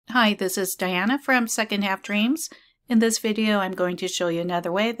Hi, this is Diana from Second Half Dreams. In this video, I'm going to show you another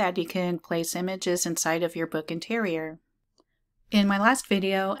way that you can place images inside of your book interior. In my last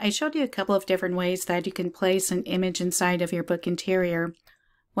video, I showed you a couple of different ways that you can place an image inside of your book interior.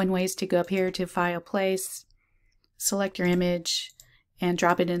 One way is to go up here to File, Place, select your image, and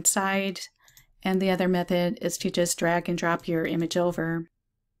drop it inside. And the other method is to just drag and drop your image over.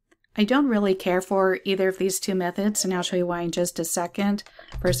 I don't really care for either of these two methods, and I'll show you why in just a second.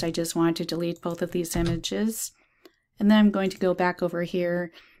 First, I just want to delete both of these images. And then I'm going to go back over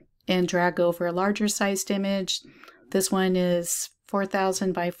here and drag over a larger sized image. This one is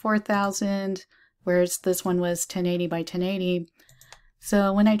 4000 by 4000, whereas this one was 1080 by 1080.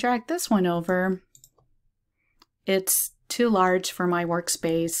 So when I drag this one over, it's too large for my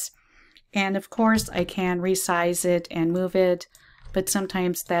workspace. And of course, I can resize it and move it, but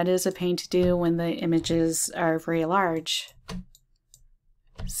sometimes that is a pain to do when the images are very large.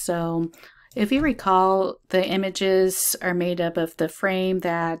 So if you recall, the images are made up of the frame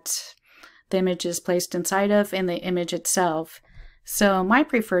that the image is placed inside of and the image itself. So my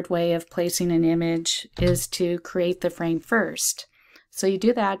preferred way of placing an image is to create the frame first. So you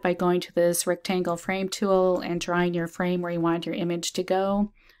do that by going to this rectangle frame tool and drawing your frame where you want your image to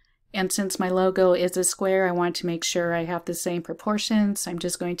go. And since my logo is a square, I want to make sure I have the same proportions. I'm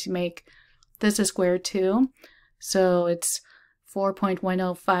just going to make this a square too. So it's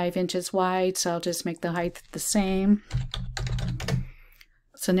 4.105 inches wide, so I'll just make the height the same.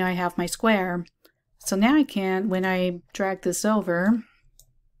 So now I have my square. So now I can, when I drag this over,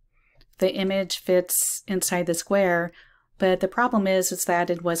 the image fits inside the square, but the problem is that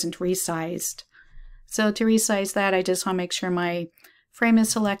it wasn't resized. So to resize that, I just want to make sure my frame is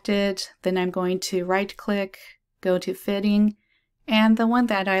selected. Then I'm going to right click, go to fitting, and the one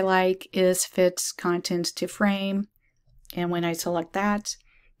that I like is fit content to frame. And when I select that,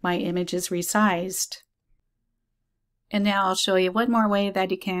 my image is resized. And now I'll show you one more way that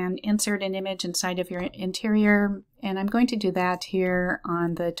you can insert an image inside of your interior, and I'm going to do that here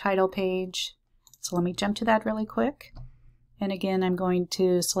on the title page. So let me jump to that really quick. And again, I'm going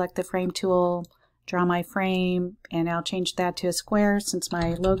to select the frame tool, draw my frame, and I'll change that to a square since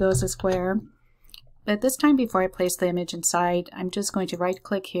my logo is a square. But this time, before I place the image inside, I'm just going to right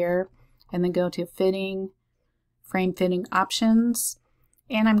click here and then go to Fitting, Frame Fitting Options,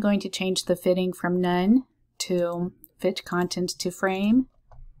 and I'm going to change the fitting from None to Fit Content to Frame.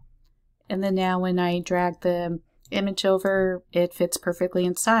 And then now when I drag the image over, it fits perfectly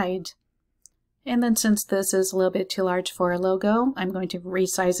inside. And then since this is a little bit too large for a logo, I'm going to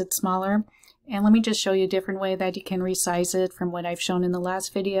resize it smaller. And let me just show you a different way that you can resize it from what I've shown in the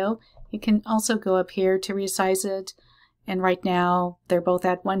last video. You can also go up here to resize it. And right now, they're both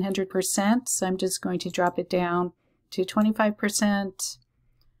at 100%. So I'm just going to drop it down to 25%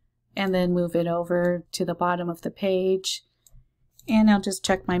 and then move it over to the bottom of the page. And I'll just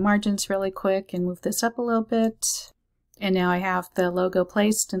check my margins really quick and move this up a little bit. And now I have the logo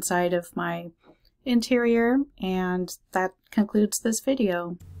placed inside of my interior, and that concludes this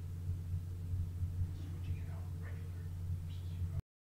video.